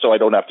stuff, so I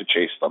don't have to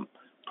chase them.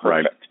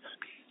 Perfect.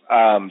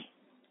 Right.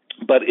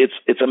 But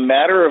it's a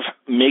matter of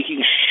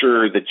making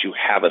sure that you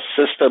have a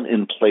system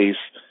in place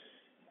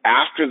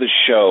after the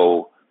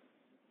show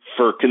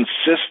for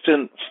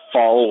consistent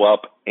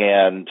follow-up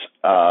and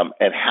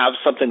have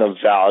something of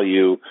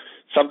value,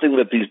 something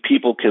that these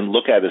people can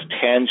look at as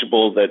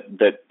tangible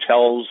that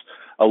tells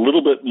a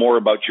little bit more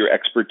about your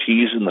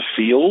expertise in the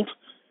field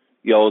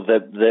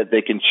that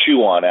they can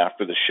chew on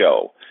after the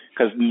show.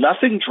 Because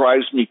nothing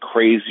drives me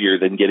crazier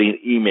than getting an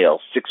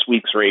email 6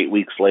 weeks or 8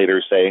 weeks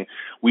later saying,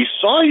 we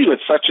saw you at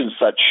such and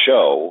such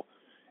show,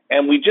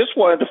 and we just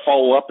wanted to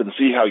follow up and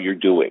see how you're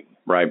doing.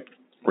 Right.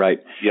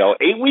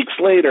 8 weeks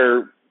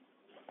later,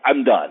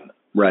 I'm done.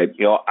 Right.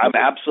 I'm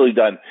absolutely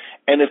done.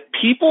 And if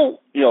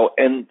people,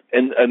 and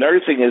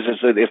another thing is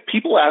that if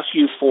people ask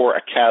you for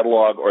a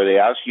catalog, or they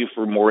ask you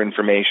for more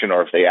information,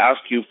 or if they ask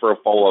you for a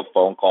follow-up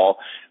phone call,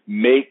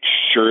 make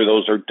sure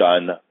those are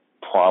done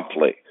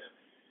promptly.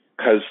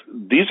 Because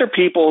these are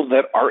people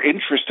that are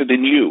interested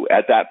in you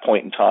at that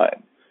point in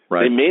time.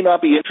 Right. They may not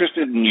be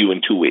interested in you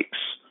in 2 weeks.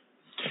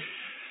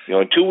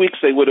 In 2 weeks,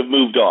 they would have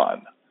moved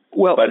on.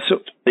 Well, but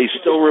they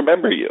still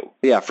remember you.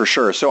 Yeah, for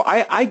sure. So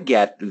I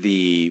get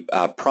the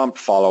prompt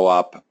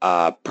follow-up,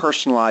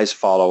 personalized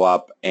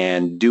follow-up,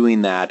 and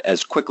doing that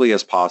as quickly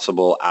as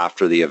possible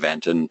after the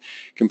event, and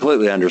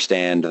completely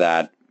understand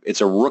that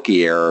it's a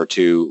rookie error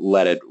to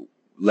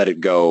let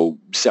it go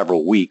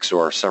several weeks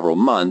or several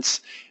months,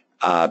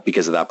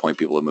 because at that point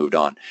people have moved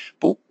on.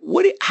 But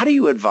how do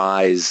you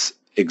advise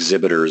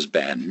exhibitors,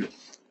 Ben,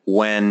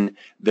 when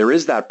there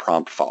is that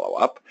prompt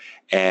follow-up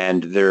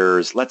and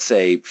there's, let's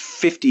say,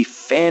 50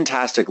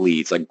 fantastic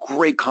leads, like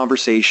great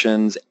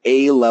conversations,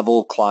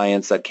 A-level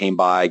clients that came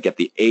by, get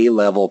the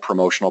A-level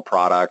promotional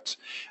product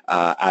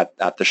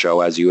at the show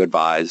as you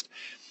advised,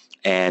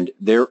 and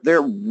they're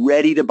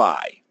ready to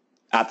buy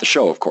at the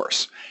show, of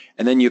course.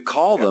 And then you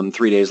call them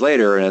 3 days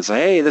later and it's,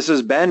 hey, this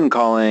is Ben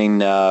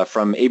calling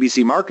from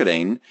ABC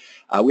Marketing.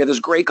 We had this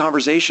great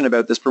conversation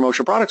about this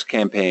promotional products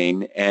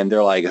campaign. And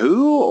they're like,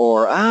 who?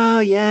 Or,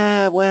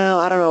 yeah,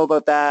 well, I don't know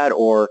about that.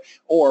 Or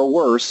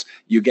worse,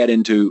 you get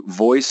into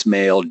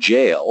voicemail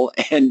jail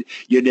and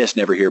you just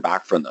never hear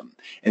back from them.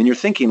 And you're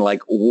thinking,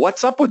 like,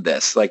 what's up with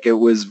this? Like, it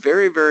was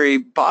very, very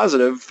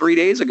positive 3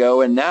 days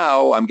ago, and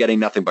now I'm getting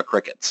nothing but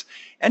crickets.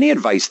 Any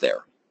advice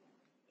there?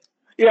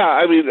 Yeah,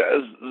 I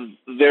mean,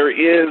 there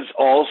is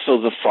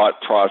also the thought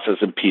process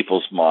in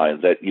people's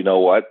mind that, you know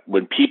what,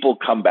 when people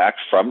come back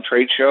from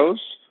trade shows,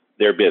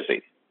 they're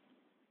busy.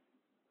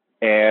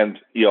 And,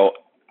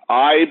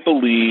 I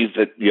believe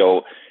that,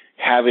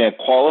 having a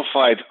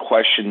qualified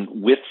question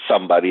with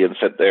somebody and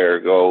sit there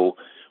and go,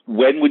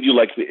 when would you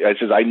like me? I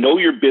says, I know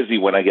you're busy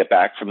when I get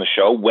back from the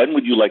show. When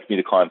would you like me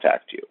to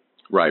contact you?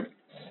 Right.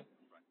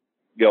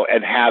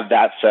 And have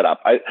that set up.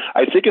 I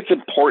think it's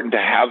important to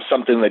have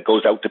something that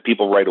goes out to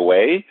people right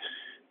away,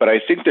 but I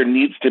think there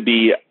needs to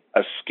be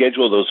a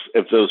schedule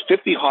of those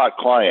 50 hot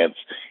clients,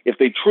 if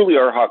they truly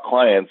are hot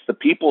clients, the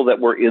people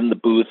that were in the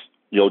booth,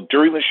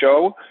 during the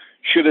show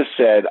should have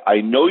said,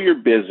 I know you're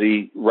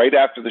busy right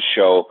after the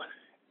show,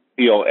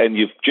 and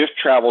you've just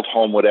traveled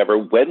home, whatever,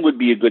 when would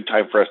be a good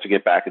time for us to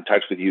get back in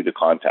touch with you to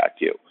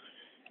contact you?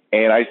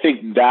 And I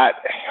think that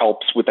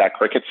helps with that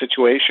cricket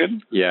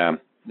situation. Yeah.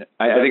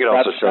 I think it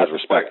also shows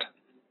respect.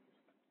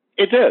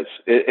 It does.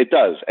 It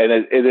does.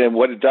 And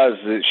what it does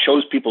is it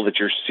shows people that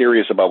you're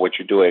serious about what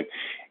you're doing.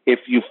 If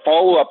you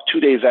follow up 2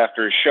 days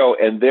after a show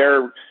and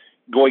they're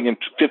going in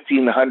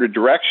 1,500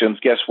 directions,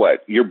 guess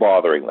what? You're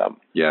bothering them.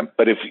 Yeah.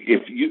 But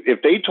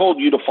if they told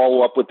you to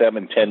follow up with them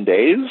in 10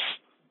 days,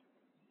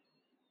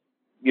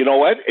 you know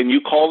what? And you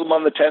call them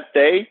on the 10th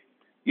day,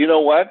 you know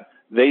what?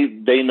 They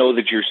know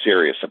that you're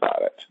serious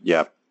about it.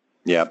 Yeah.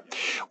 Yeah.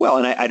 Well,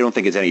 and I don't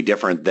think it's any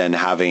different than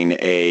having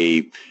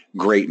a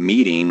great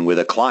meeting with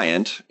a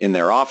client in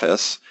their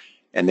office,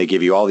 and they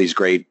give you all these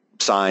great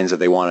signs that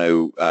they want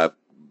to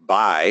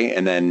buy,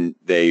 and then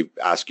they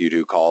ask you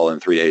to call in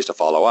 3 days to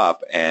follow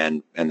up,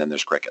 and then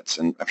there's crickets.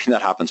 And I mean,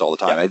 that happens all the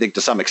time. Yeah. I think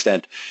to some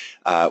extent,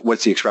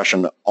 what's the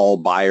expression? All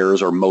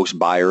buyers or most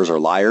buyers are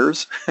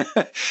liars,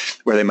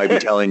 where they might be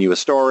telling you a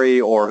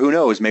story, or who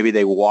knows, maybe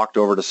they walked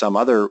over to some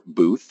other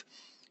booth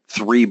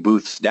 3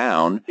 booths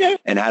down,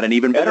 and had an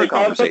even better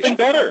conversation. Something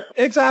better.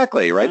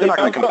 Exactly, right? They're not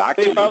going to come back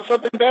to you. They found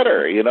something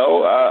better.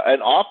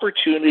 An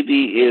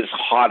opportunity is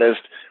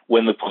hottest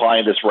when the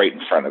client is right in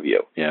front of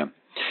you. Yeah.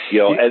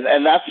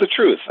 And that's the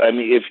truth. I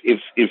mean,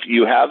 if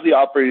you have the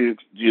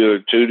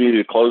opportunity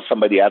to close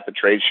somebody at the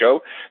trade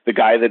show, the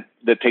guy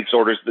that takes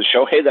orders at the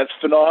show, hey, that's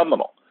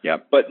phenomenal. Yeah.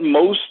 But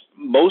most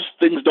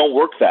things don't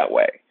work that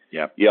way.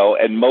 Yeah.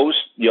 And most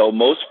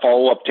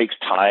follow-up takes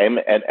time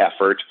and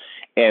effort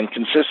and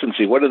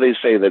consistency. What do they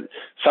say? That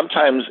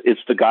sometimes it's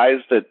the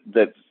guys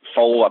that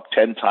follow up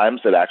 10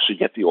 times that actually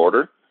get the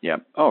order. Yeah.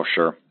 Oh,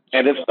 sure.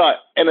 And it's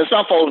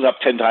not following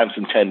up 10 times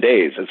in 10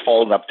 days. It's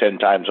following up 10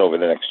 times over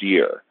the next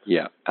year.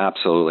 Yeah,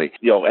 absolutely.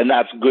 And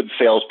that's good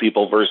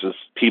salespeople versus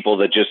people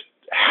that just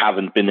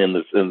haven't been in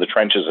the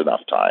trenches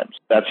enough times.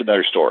 That's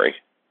another story.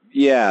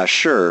 Yeah,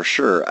 sure.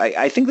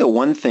 I think the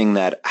one thing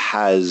that's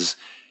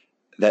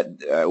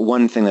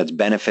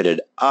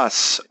benefited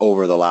us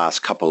over the last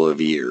couple of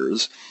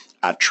years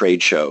at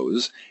trade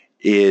shows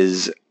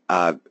is,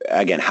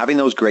 again, having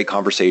those great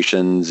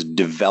conversations,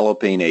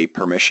 developing a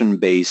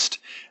permission-based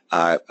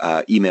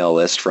email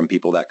list from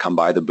people that come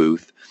by the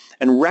booth,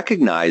 and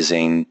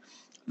recognizing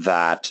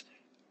that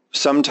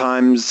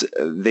sometimes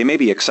they may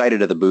be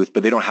excited at the booth,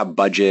 but they don't have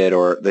budget,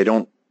 or they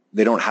don't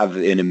they don't have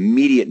an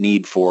immediate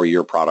need for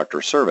your product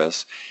or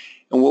service.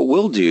 And what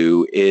we'll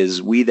do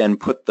is we then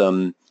put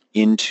them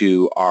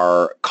into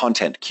our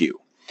content queue.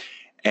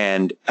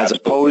 And as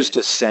opposed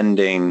to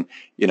sending,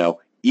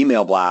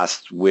 email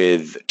blasts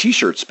with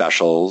T-shirt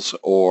specials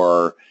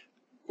or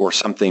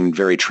something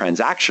very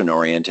transaction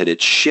oriented,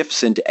 it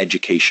shifts into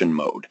education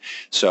mode.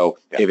 So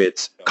if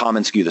it's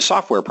Common SKU, the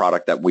software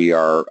product that we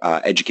are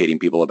educating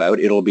people about,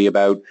 it'll be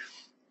about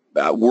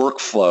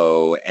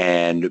workflow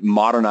and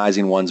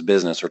modernizing one's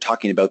business, or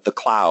talking about the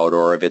cloud,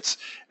 or if it's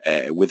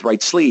with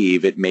Right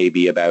Sleeve, it may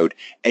be about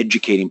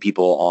educating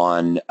people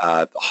on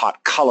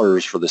hot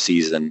colors for the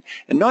season,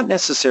 and not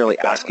necessarily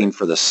asking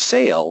for the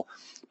sale,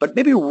 but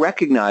maybe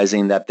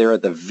recognizing that they're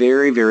at the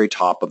very, very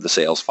top of the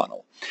sales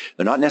funnel.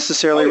 They're not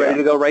necessarily ready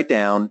to go right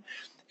down.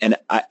 And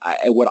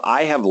what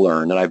I have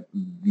learned, and I've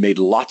made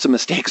lots of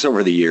mistakes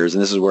over the years,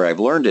 and this is where I've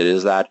learned it,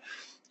 is that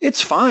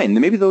it's fine.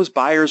 Maybe those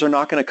buyers are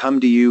not going to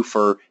come to you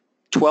for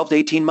 12 to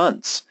 18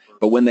 months.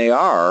 But when they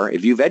are,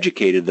 if you've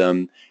educated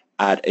them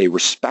at a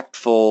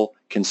respectful,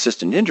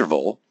 consistent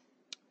interval,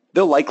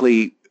 they'll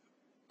likely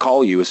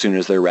call you as soon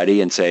as they're ready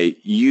and say,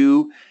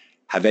 you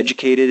have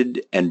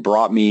educated and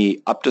brought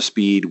me up to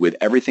speed with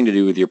everything to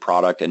do with your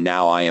product, and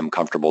now I am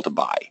comfortable to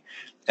buy.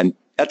 And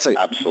that's a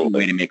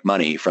way to make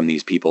money from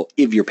these people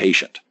if you're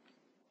patient.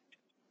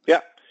 Yeah.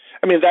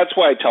 I mean, that's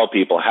why I tell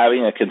people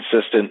having a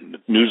consistent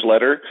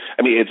newsletter.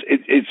 I mean,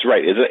 it's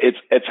right.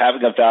 It's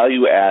having a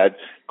value add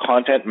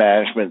content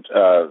management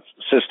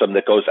system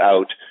that goes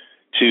out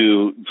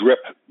to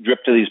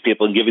drip to these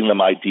people and giving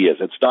them ideas.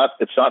 It's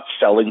not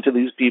selling to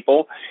these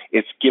people.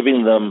 It's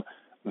giving them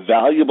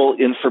valuable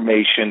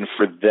information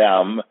for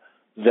them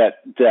that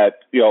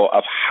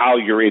of how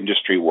your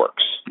industry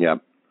works. Yeah.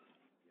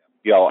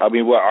 I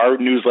mean, our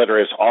newsletter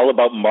is all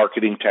about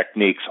marketing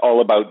techniques,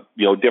 all about,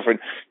 different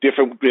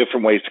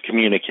ways to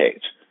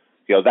communicate.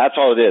 That's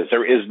all it is.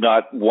 There is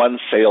not one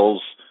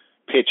sales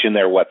pitch in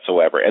there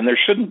whatsoever, and there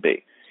shouldn't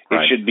be.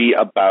 Right. It should be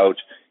about,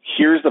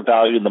 here's the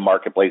value in the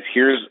marketplace.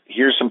 Here's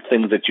some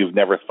things that you've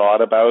never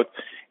thought about,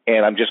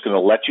 and I'm just going to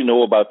let you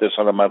know about this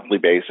on a monthly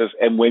basis.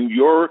 And when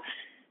you're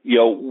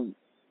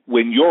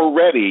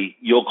ready,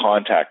 you'll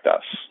contact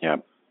us. Yeah.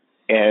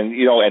 And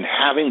and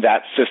having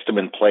that system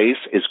in place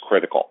is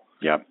critical.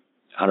 Yeah,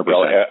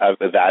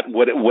 100%. That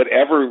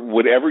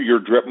whatever your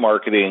drip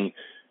marketing,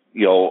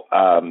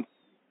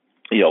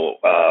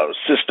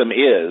 system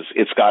is,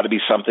 it's got to be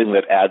something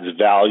that adds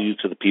value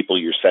to the people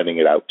you're sending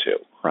it out to.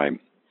 Right.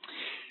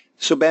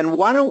 So Ben,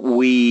 why don't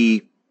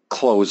we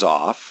close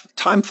off?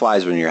 Time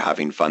flies when you're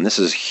having fun. This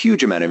is a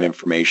huge amount of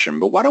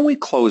information, but why don't we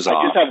close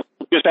off?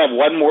 Just have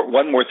one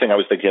more thing I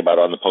was thinking about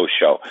on the post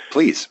show.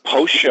 Please.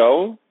 Post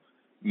show,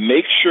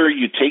 make sure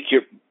you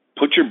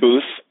put your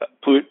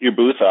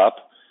booth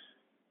up.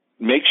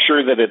 Make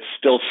sure that it's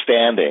still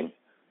standing,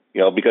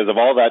 because of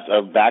all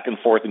that back and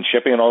forth and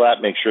shipping and all that.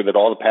 Make sure that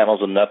all the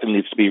panels and nothing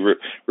needs to be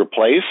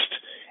replaced,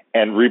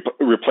 and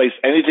replace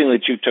anything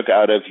that you took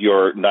out of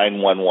your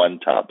 911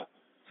 tub.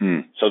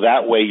 So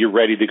that way you're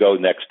ready to go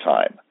next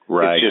time.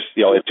 Right.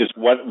 It's just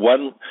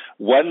one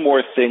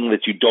more thing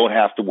that you don't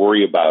have to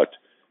worry about.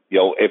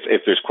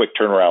 If there's quick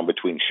turnaround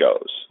between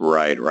shows.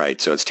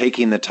 Right. So it's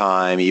taking the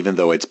time, even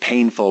though it's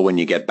painful when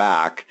you get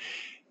back,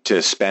 to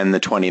spend the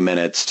 20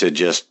 minutes to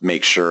just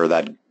make sure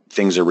that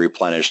things are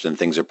replenished and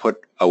things are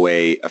put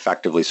away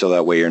effectively, so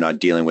that way you're not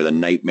dealing with a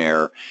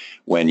nightmare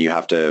when you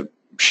have to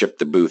ship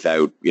the booth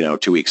out,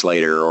 2 weeks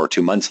later or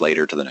 2 months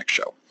later to the next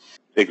show.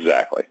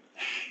 Exactly.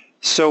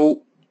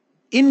 So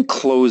in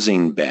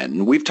closing,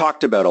 Ben, we've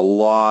talked about a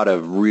lot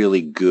of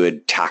really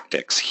good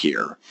tactics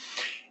here.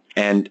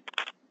 And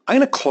I'm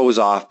going to close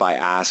off by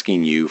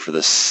asking you for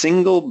the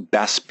single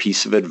best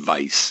piece of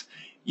advice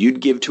you'd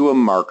give to a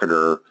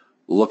marketer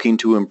looking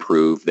to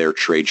improve their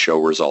trade show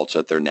results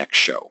at their next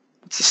show.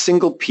 It's a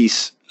single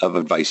piece of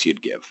advice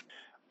you'd give.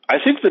 I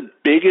think the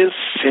biggest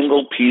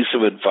single piece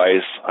of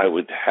advice I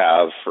would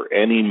have for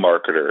any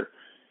marketer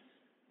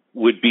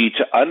would be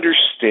to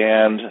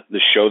understand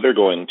the show they're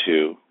going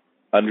to,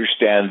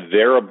 understand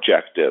their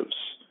objectives,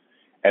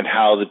 and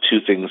how the two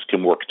things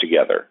can work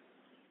together.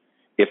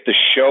 If the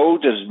show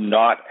does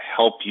not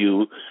help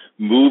you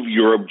move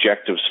your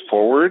objectives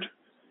forward,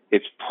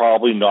 it's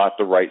probably not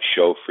the right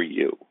show for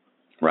you.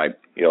 Right.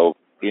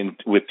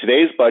 With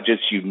today's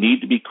budgets, you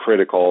need to be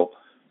critical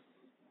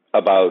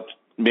about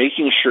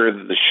making sure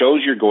that the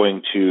shows you're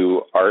going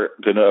to are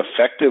going to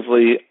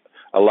effectively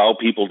allow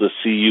people to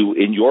see you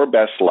in your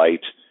best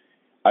light,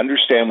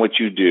 understand what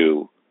you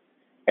do,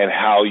 and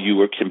how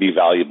you can be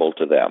valuable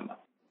to them.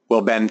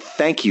 Well, Ben,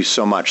 thank you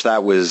so much.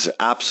 That was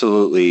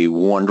absolutely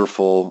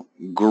wonderful.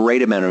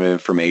 Great amount of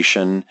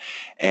information.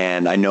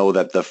 And I know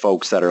that the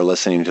folks that are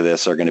listening to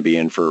this are going to be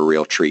in for a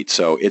real treat.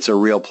 So it's a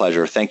real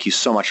pleasure. Thank you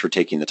so much for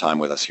taking the time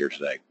with us here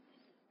today.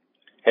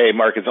 Hey,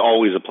 Mark, it's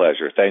always a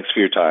pleasure. Thanks for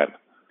your time.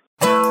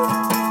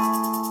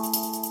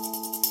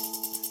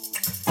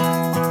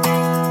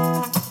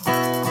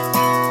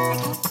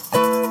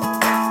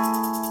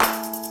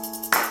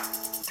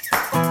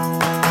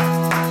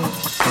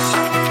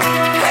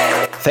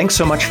 Thanks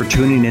so much for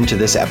tuning into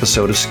this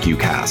episode of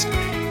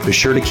SKUcast. Be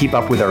sure to keep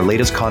up with our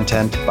latest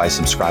content by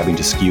subscribing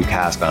to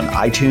SKUcast on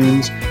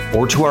iTunes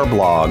or to our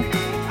blog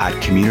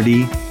at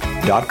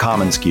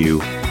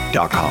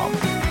community.commonsku.com.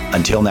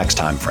 Until next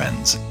time,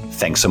 friends,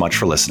 thanks so much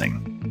for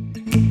listening.